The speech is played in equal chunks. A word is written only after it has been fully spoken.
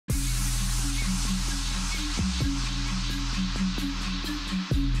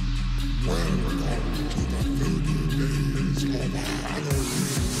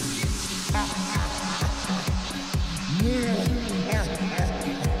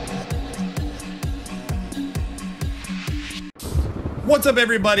What's up,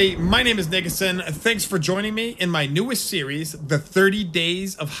 everybody? My name is Nickerson. Thanks for joining me in my newest series, The 30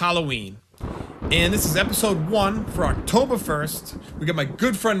 Days of Halloween. And this is episode 1 for October 1st. We got my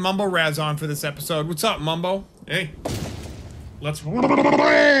good friend Mumbo Raz on for this episode. What's up, Mumbo? Hey. Let's... All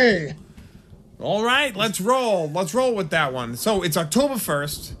right, let's roll. Let's roll with that one. So it's October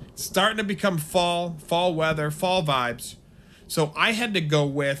 1st. It's starting to become fall weather, fall vibes. So I had to go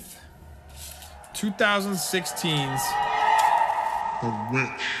with 2016's The Witch.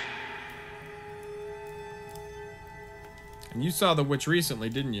 And you saw The Witch recently,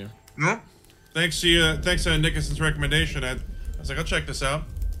 didn't you? Yep. Thanks to Nickerson's recommendation. I was like, I'll check this out.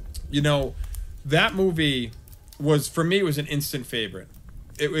 You know, that movie was, for me, it was an instant favorite.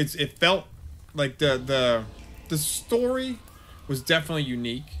 It felt like the story was definitely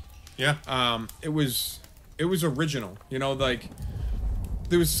unique. Yeah. It was original. You know, like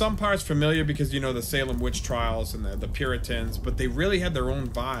there was some parts familiar because, you know, the Salem witch trials and the Puritans, but they really had their own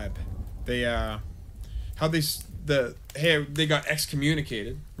vibe. They they got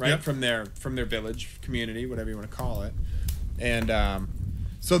excommunicated, right? Yep. from their village, community, whatever you want to call it. And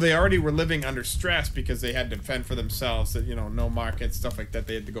so they already were living under stress because they had to fend for themselves, that, you know, no market, stuff like that.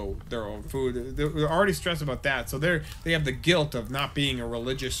 They had to go their own food. They were already stressed about that. So they have the guilt of not being a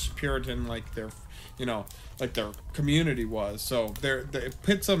religious Puritan like their, you know, like their community was. So it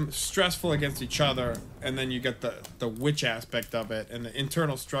pits them stressful against each other, and then you get the witch aspect of it and the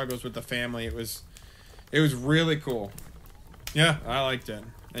internal struggles with the family. It was really cool. Yeah, I liked it,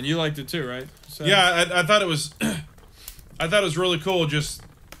 and you liked it too, right? So, yeah, I thought it was, I thought it was really cool. Just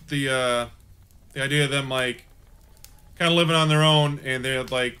the idea of them like kind of living on their own, and they're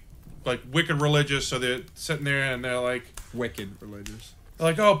like wicked religious. So they're sitting there and they're like wicked religious. They're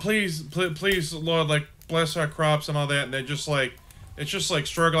like, oh please, Lord, like bless our crops and all that. And they're just like, it's just like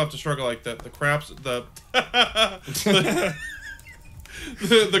struggle after struggle, like the crops, the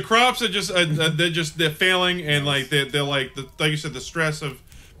crops are just they're failing, and like they're like like you said, the stress of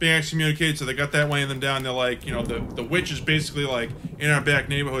being excommunicated, so they got that weighing them down. They're like, you know, the witch is basically like in our back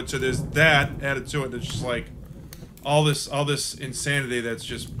neighborhood, so there's that added to it. It's just like all this insanity that's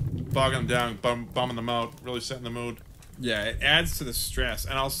just bogging them down, bumming them out, really setting the mood. Yeah, it adds to the stress.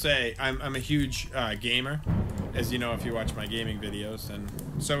 And I'll say I'm a huge gamer, as you know if you watch my gaming videos, and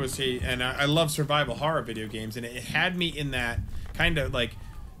so is he. And I love survival horror video games, and it had me in that kind of like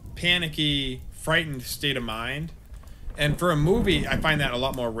panicky, frightened state of mind. And for a movie, I find that a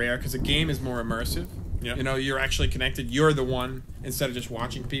lot more rare because a game is more immersive. Yep. You know, you're actually connected. You're the one instead of just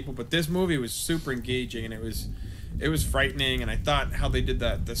watching people. But this movie was super engaging, and it was frightening. And I thought how they did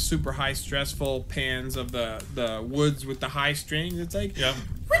the super high stressful pans of the woods with the high strings. It's like, yeah,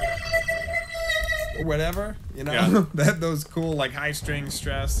 or whatever, you know. Yeah. That those cool like high string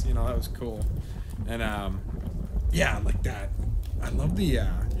stress. You know, that was cool. And yeah, like that. I love the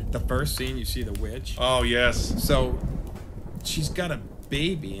first scene. You see the witch. Oh yes. So she's got a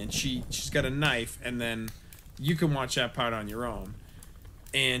baby, and she's got a knife, and then you can watch that part on your own.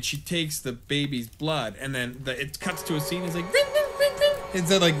 And she takes the baby's blood, and then it cuts to a scene. It's like ring, ring, ring, ring. It's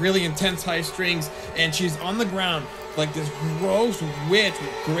like really intense high strings, and she's on the ground like this gross witch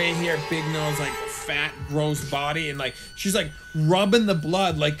with gray hair, big nose, like fat, gross body, and like she's like rubbing the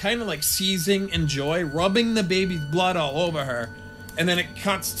blood, like kind of like seizing in joy, rubbing the baby's blood all over her. And then it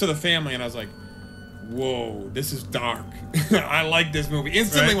cuts to the family, and I was like, whoa, this is dark. I like this movie.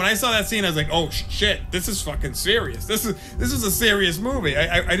 Instantly, right? When I saw that scene, I was like, oh, shit, this is fucking serious. This is a serious movie.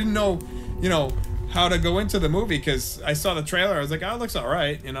 I didn't know, you know, how to go into the movie because I saw the trailer. I was like, oh, it looks all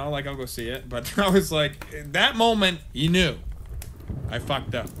right. You know, like, I'll go see it. But I was like, that moment, you knew. I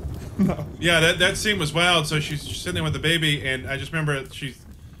fucked up. No. Yeah, that scene was wild. So she's sitting there with the baby, and I just remember she's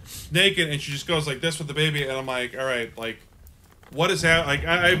naked, and she just goes like this with the baby, and I'm like, all right, like, what is happening? Like,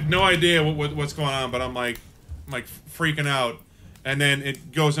 I have no idea what's going on, but I'm like freaking out. And then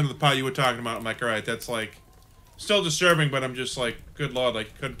it goes into the part you were talking about. I'm like, all right, that's like still disturbing, but I'm just like, good Lord, like,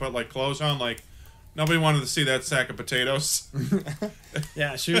 you couldn't put like clothes on. Like, nobody wanted to see that sack of potatoes.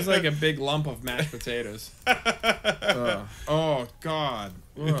 Yeah, she was like a big lump of mashed potatoes. Oh God,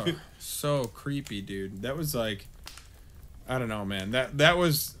 ugh. So creepy, dude. That was like, I don't know, man. That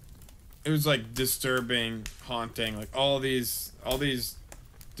was. It was like disturbing, haunting, like all these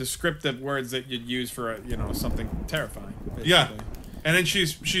descriptive words that you'd use for you know, something terrifying. Basically. Yeah, and then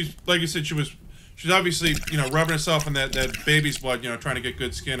she's like you said, she's obviously, you know, rubbing herself in that baby's blood, you know, trying to get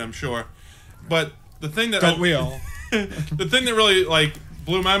good skin, I'm sure. But the thing that we all? The thing that really like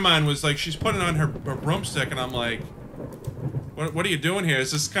blew my mind was like she's putting on her broomstick, and I'm like, what are you doing here?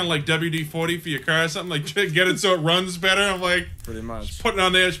 Is this kind of like WD-40 for your car or something? Like, get it so it runs better? I'm like, pretty much. She's putting it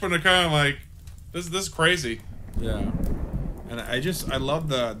on there, she's putting it in the car. I'm like, this is crazy. Yeah. And I love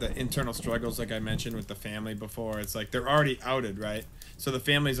the internal struggles, like I mentioned with the family before. It's like they're already outed, right? So the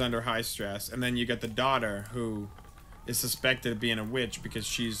family's under high stress, and then you got the daughter who is suspected of being a witch because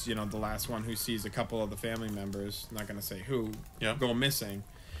she's, you know, the last one who sees a couple of the family members, not gonna say who, go missing.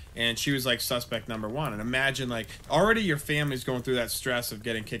 And she was like suspect number one. And imagine, like, already your family's going through that stress of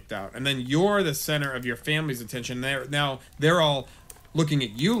getting kicked out, and then you're the center of your family's attention. They're all looking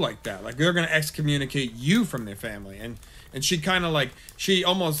at you like that, like they're gonna excommunicate you from their family. And she kind of like, she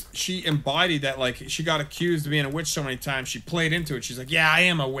embodied that, like, she got accused of being a witch so many times, she played into it. She's like, yeah, I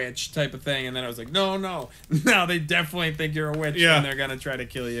am a witch type of thing. And then I was like, no, now they definitely think you're a witch, and they're gonna try to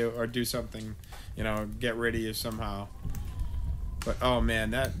kill you or do something, you know, get rid of you somehow. But oh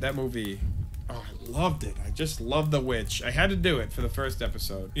man, that movie, oh, I loved it. I just loved The Witch. I had to do it for the first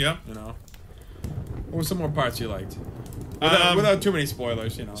episode. Yeah. You know, what were some more parts you liked? Without too many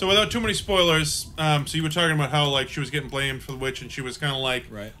spoilers, you know. So without too many spoilers, so you were talking about how, like, she was getting blamed for the witch, and she was kind of like,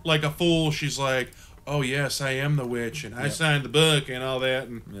 like a fool. She's like, oh yes, I am the witch, and I signed the book and all that,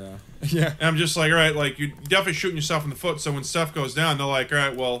 and and I'm just like, all right, like, you're definitely shooting yourself in the foot. So when stuff goes down, they're like, all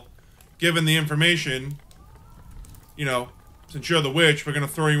right, well, given the information, you know, since you're the witch, we're gonna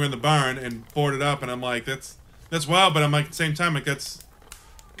throw you in the barn and board it up. And I'm like, that's wild, but I'm like, at the same time, like, that's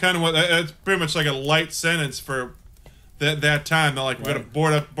kind of what, that's pretty much like a light sentence for that time. They're like, we're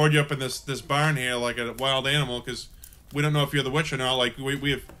gonna board you up in this barn here like a wild animal because we don't know if you're the witch or not. Like,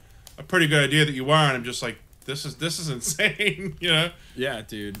 we have a pretty good idea that you are, and I'm just like, this is insane, you know? Yeah,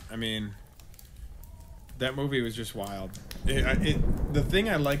 dude. I mean, that movie was just wild. The thing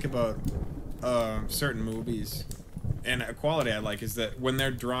I like about certain movies, and a quality I like, is that when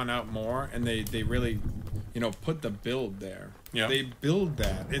they're drawn out more and they really, you know, put the build there. Yeah. They build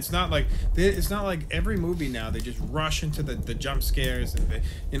that. It's not like every movie now they just rush into the jump scares, and they,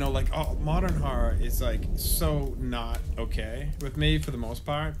 you know, like, oh, modern horror is like so not okay with me for the most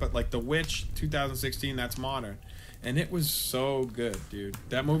part. But like The Witch 2016, that's modern, and it was so good, dude.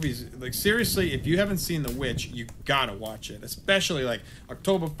 That movie's like, seriously, if you haven't seen The Witch, you gotta watch it. Especially like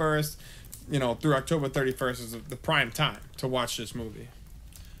October 1st, you know, through October 31st is the prime time to watch this movie.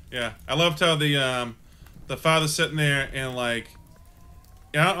 Yeah, I loved how the father's sitting there and, like,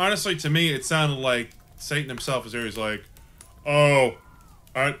 honestly, to me, it sounded like Satan himself is there. He's like, oh,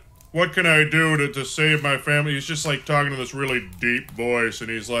 what can I do to save my family? He's just, like, talking to this really deep voice, and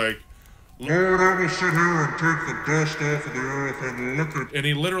he's like, Lord, I will sit here and take the dust off of the earth and look at... And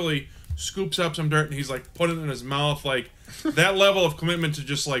he literally scoops up some dirt, and he's, like, putting it in his mouth. Like, that level of commitment to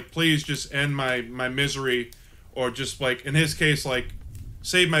just, like, please just end my misery, or just, like, in his case, like,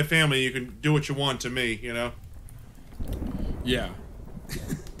 save my family, you can do what you want to me, you know? Yeah.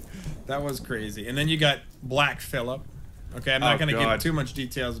 That was crazy. And then you got Black Phillip. Okay, I'm not going to give too much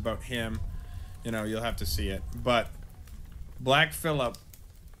details about him. You know, you'll have to see it. But Black Phillip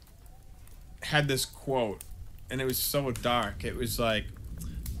had this quote, and it was so dark. It was like,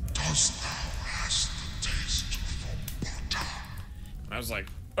 "Dost thou hast the taste of Buddha?" I was like,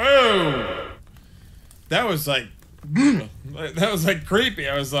 oh! That was like, that was like creepy.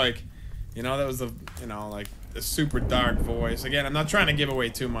 I was like, you know, that was like a super dark voice. Again, I'm not trying to give away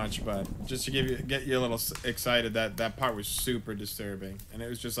too much, but just to get you a little excited, that part was super disturbing. And it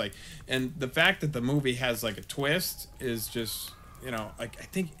was just like, and the fact that the movie has like a twist is just, you know, like, I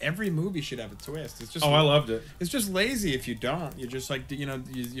think every movie should have a twist. It's just, I loved it. It's just lazy if you don't. You're just like, you know,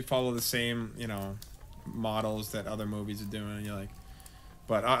 you follow the same, you know, models that other movies are doing, and you're like,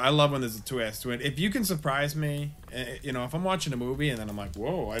 but I love when there's a twist. If you can surprise me, you know, if I'm watching a movie and then I'm like,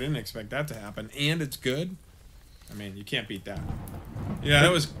 whoa, I didn't expect that to happen, and it's good, I mean, you can't beat that. Yeah,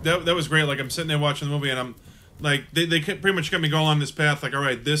 that was great. Like, I'm sitting there watching the movie, and I'm like, they pretty much got me going on this path. Like, all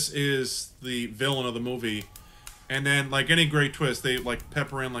right, this is the villain of the movie, and then, like any great twist, they like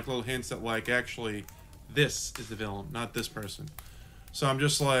pepper in like little hints that, like, actually, this is the villain, not this person. So I'm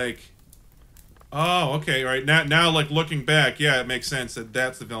just like, oh, okay, right now, like, looking back, yeah, it makes sense that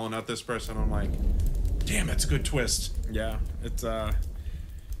that's the villain, not this person. I'm like, damn, it's a good twist. Yeah, it's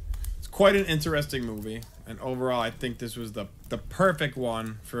quite an interesting movie, and overall, I think this was the perfect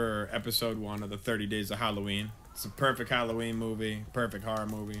one for episode 1 of the 30 Days of Halloween. It's a perfect Halloween movie, perfect horror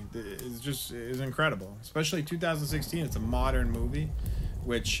movie. It's incredible, especially 2016. It's a modern movie,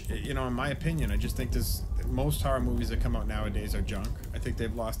 which, you know, in my opinion, I just think most horror movies that come out nowadays are junk. I think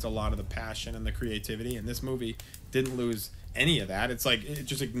they've lost a lot of the passion and the creativity, and this movie didn't lose any of that. It's like, it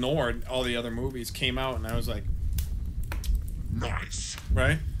just ignored all the other movies, came out, and I was like, nice,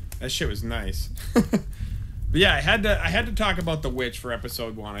 right? That shit was nice. But yeah, I had to talk about The Witch for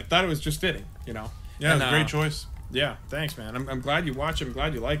episode 1. I thought it was just fitting, you know. Yeah, and, it was a great choice. Yeah, thanks, man. I'm glad you watched it. I'm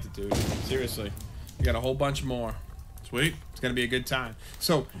glad you liked it, dude. Seriously, you got a whole bunch more. Sweet. It's going to be a good time.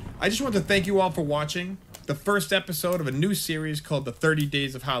 So I just want to thank you all for watching the first episode of a new series called The 30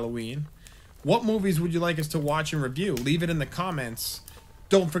 Days of Halloween. What movies would you like us to watch and review? Leave it in the comments.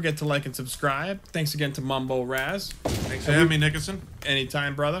 Don't forget to like and subscribe. Thanks again to Mumbo Raz. Thanks for having me, Nickerson.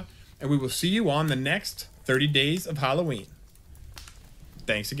 Anytime, brother. And we will see you on the next 30 Days of Halloween.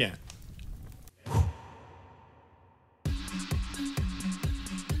 Thanks again.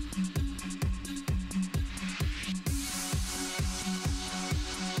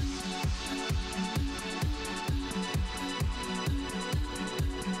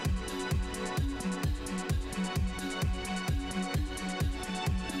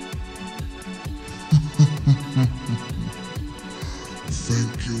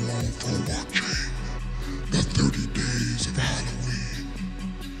 Thank you all for watching the 30 Days of Halloween.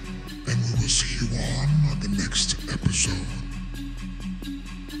 And we will see you on the next episode.